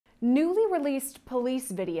Newly released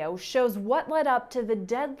police video shows what led up to the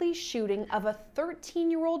deadly shooting of a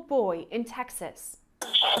 13-year-old boy in Texas.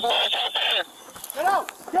 Get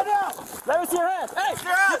out! Get out! Let me see your hands! Hey!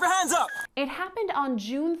 Keep your hands up! It happened on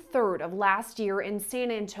June 3rd of last year in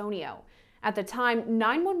San Antonio. At the time,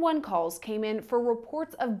 911 calls came in for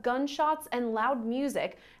reports of gunshots and loud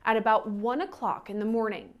music at about 1 o'clock in the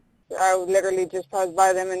morning. I literally just passed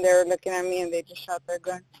by them and they were looking at me and they just shot their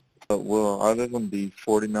gun. Well, I live on the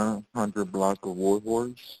 4900 block of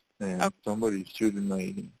Warhorse, and somebody's shooting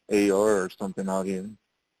an AR or something out here.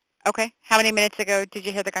 Okay. How many minutes ago did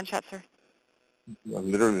you hear the gunshot, sir?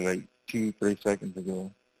 Literally like 2-3 seconds ago.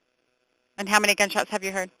 And how many gunshots have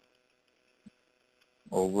you heard?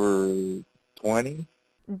 Over 20.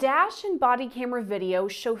 Dash and body camera video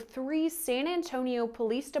show 3 San Antonio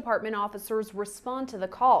Police Department officers respond to the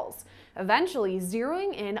calls, eventually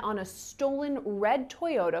zeroing in on a stolen red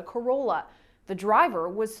Toyota Corolla. The driver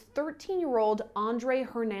was 13-year-old Andre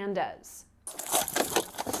Hernandez.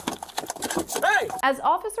 Hey! As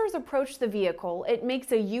officers approach the vehicle, it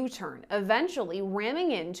makes a U-turn, eventually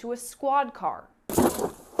ramming into a squad car.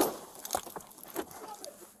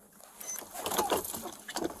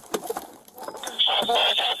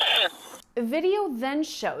 Video then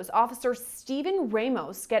shows Officer Stephen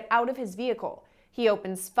Ramos get out of his vehicle. He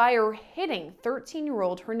opens fire, hitting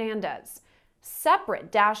 13-year-old Hernandez.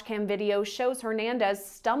 Separate dashcam video shows Hernandez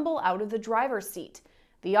stumble out of the driver's seat.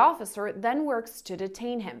 The officer then works to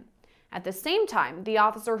detain him. At the same time, the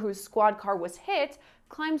officer whose squad car was hit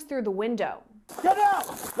climbs through the window. Get out!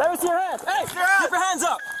 Let me see your hands! Hey! Keep your hands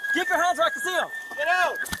up! Keep your hands where I can see them! Get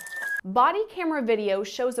out! Body camera video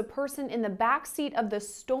shows a person in the back seat of the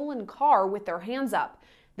stolen car with their hands up.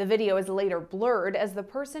 The video is later blurred as the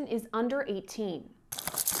person is under 18.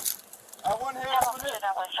 I want hands on it.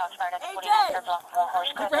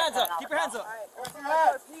 Keep your hands up! Keep your hands up!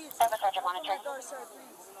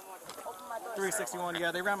 361,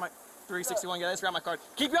 yeah, they ran my 361, yeah, they ran my card.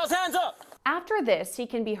 Keep your hands up! After this, he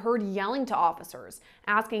can be heard yelling to officers,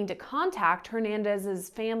 asking to contact Hernandez's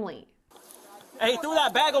family. Hey, throw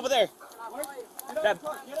that bag over there.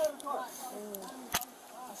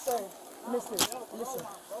 Sir, listen.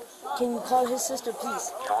 Can you call his sister,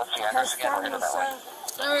 please? Has family, sir.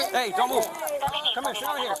 Hey, don't move. Come here, sit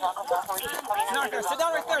down here. Sit down right there. Sit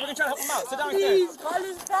down right there. We're going to try to help him out. Sit down right there. Please, call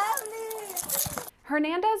his family.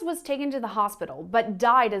 Hernandez was taken to the hospital, but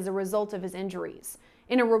died as a result of his injuries.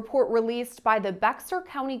 In a report released by the Bexar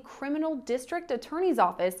County Criminal District Attorney's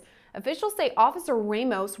Office, officials say Officer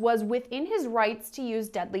Ramos was within his rights to use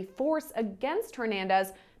deadly force against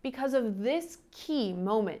Hernandez because of this key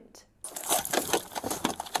moment.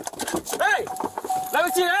 Hey! Let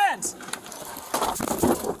me see your hands!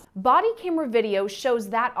 Body camera video shows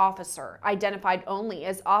that officer, identified only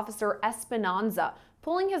as Officer Esperanza,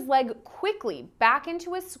 pulling his leg quickly back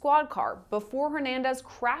into his squad car before Hernandez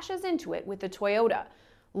crashes into it with the Toyota.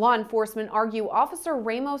 Law enforcement argue Officer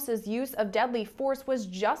Ramos's use of deadly force was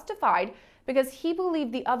justified because he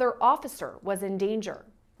believed the other officer was in danger.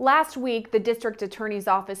 Last week, the district attorney's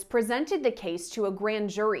office presented the case to a grand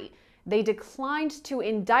jury. They declined to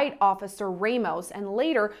indict Officer Ramos and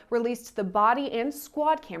later released the body and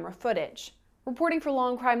squad camera footage. Reporting for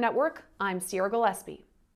Law&Crime Network, I'm Gillespie.